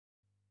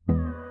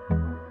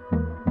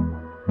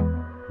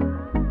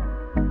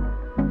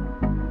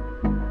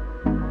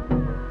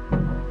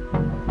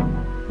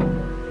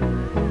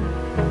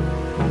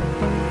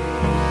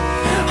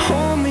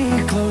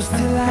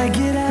I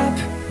get up.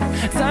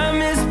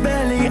 Time is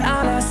barely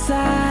on our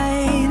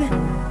side.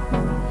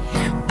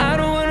 I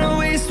don't wanna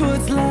waste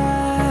what's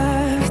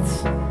left.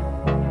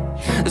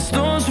 The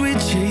storms we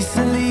chase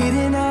are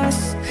leading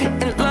us,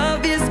 and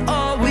love is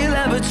all we'll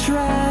ever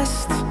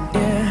trust.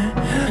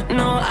 Yeah,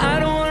 no, I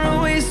don't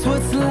wanna waste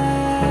what's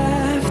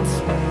left.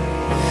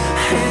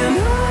 And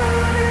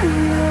on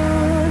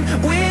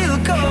we'll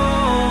go,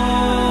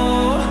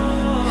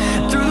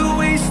 through the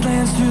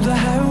wastelands, through the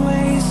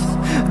highways,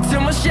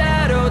 till my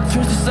shadow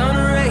turns to sun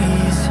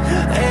rays.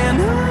 And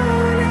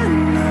on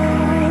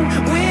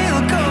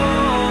we'll go,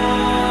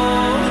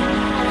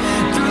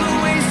 through the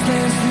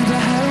wastelands, through the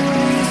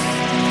highways,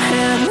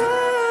 and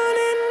on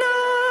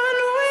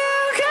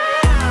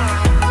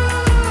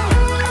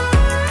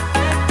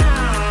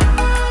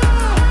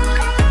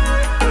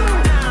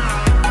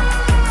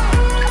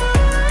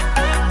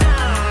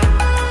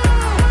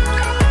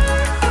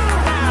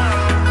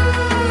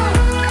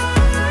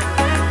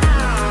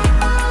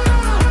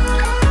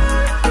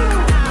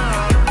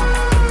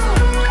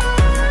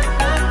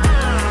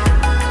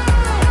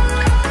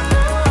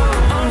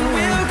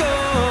we'll go.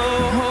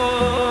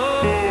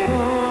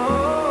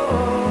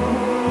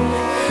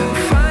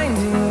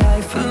 Finding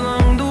life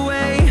along the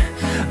way,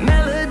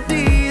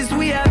 melodies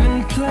we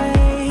haven't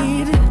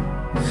played.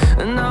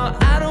 No,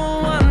 I don't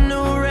want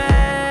no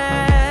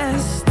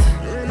rest.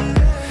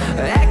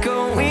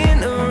 Echoing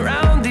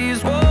around these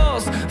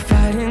walls,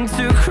 fighting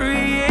to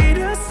create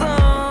a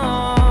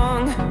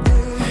song.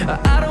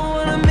 I don't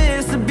wanna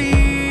miss a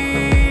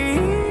beat.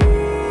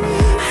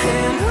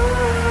 And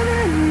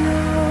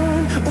on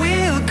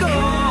we'll go,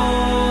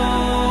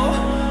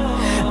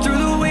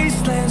 through the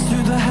wastelands,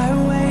 through the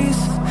highways,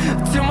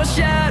 till my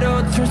shadow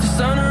turns to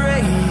sun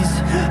rays.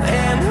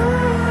 And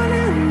on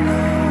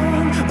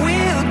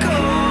we'll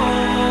go,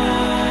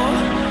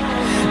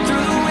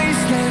 through the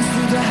wastelands,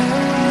 through the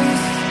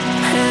highways,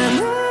 and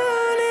on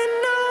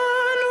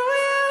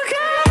we'll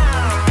go.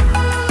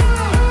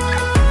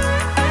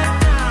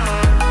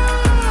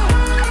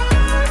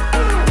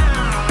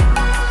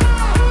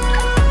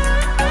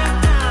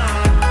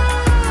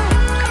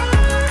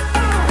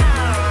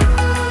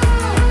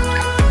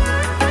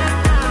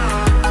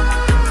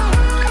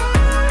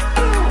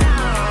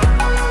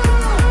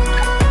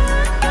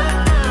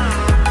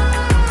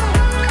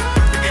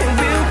 And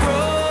we'll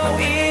grow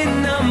in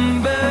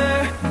number,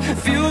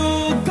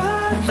 fueled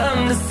by them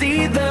to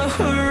see the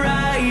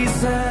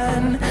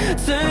horizon,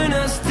 turn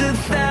us to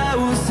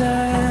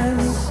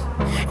thousands.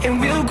 And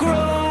we'll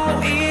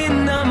grow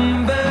in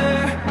number,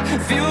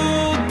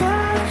 fueled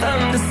by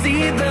them to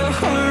see the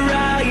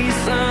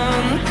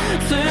horizon,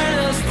 turn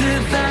us to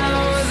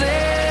thousands.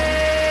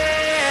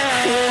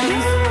 And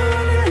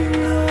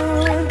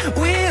on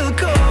we'll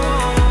go,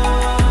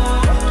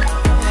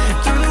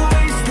 through the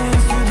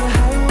wastelands, through the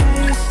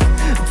highways,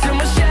 till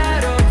my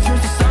shadow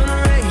turns to sun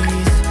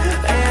rays.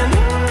 And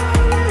on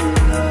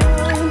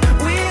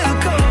we'll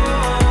go,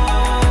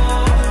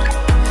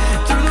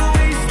 through the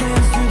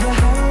wastelands, through the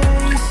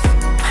highways,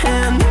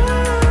 and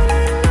on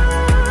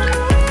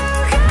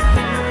we'll go.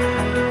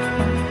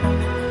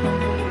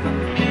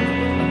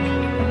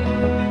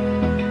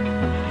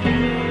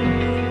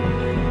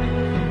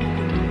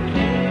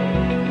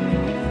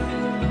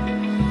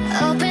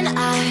 Open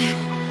eye,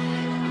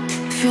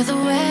 feel the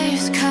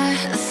waves cut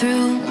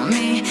through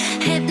me,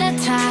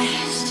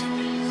 hypnotized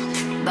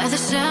by the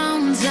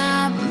sounds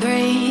I'm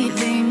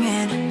breathing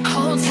in.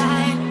 Hold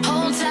tight,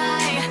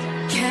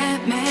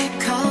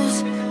 chemicals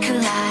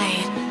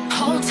collide.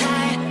 Hold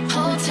tight,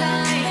 hold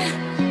tight,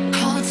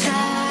 hold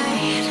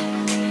tight.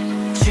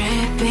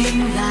 Dripping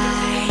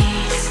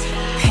lights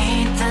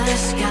paint the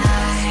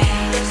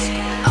skies,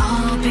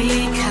 all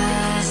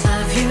because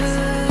of you.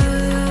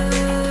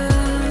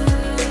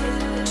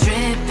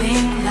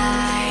 Dripping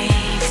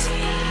lights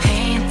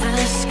paint the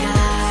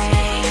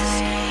skies,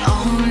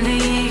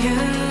 only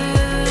you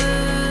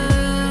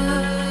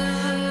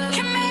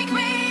can make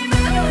me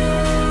move.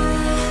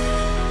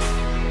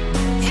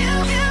 You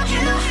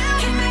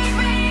can make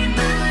me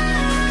move.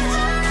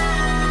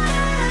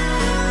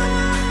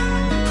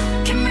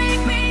 Can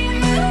make me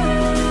move.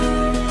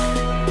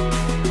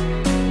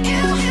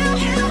 You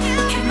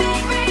can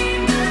make me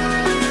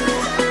move.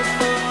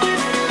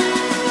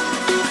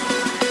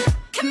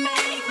 Can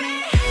make me.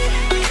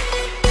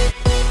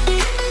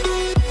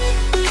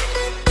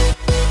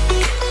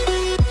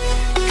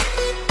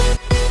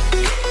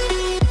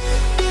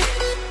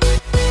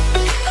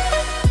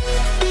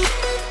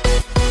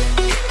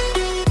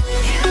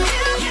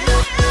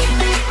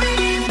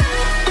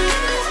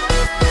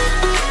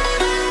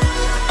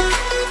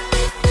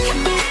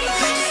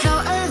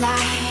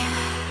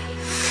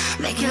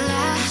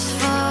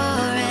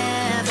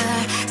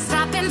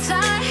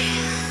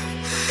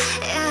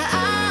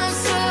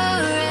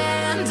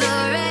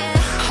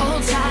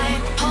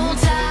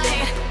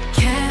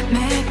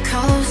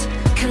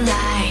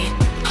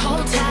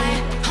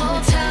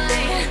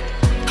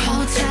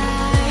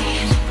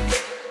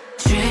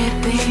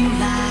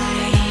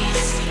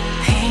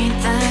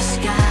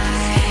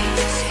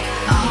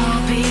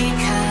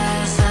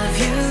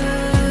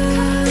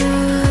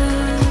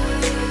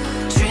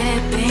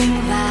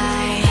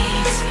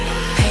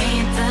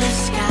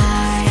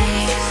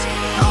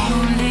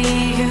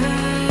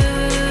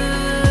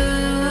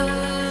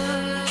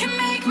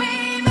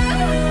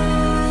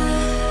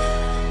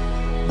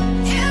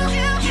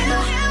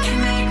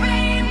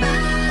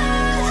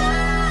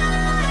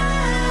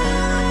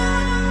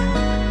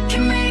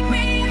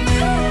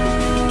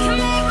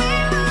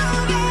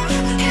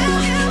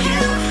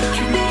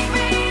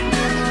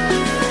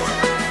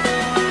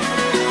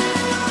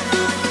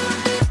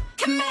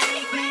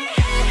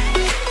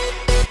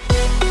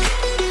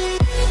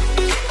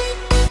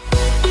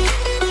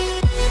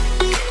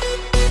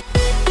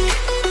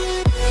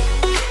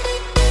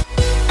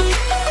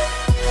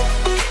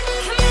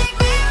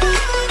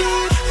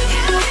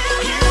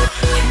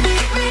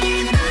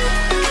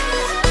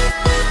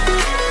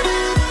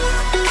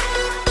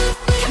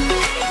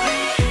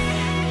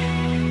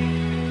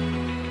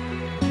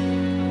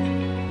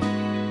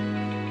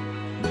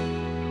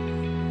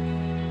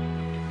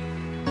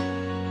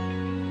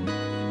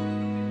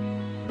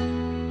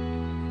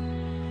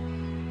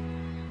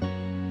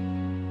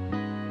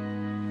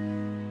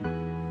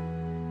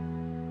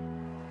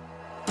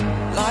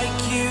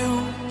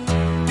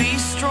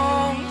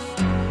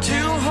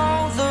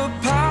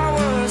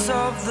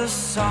 the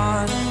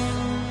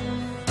sun.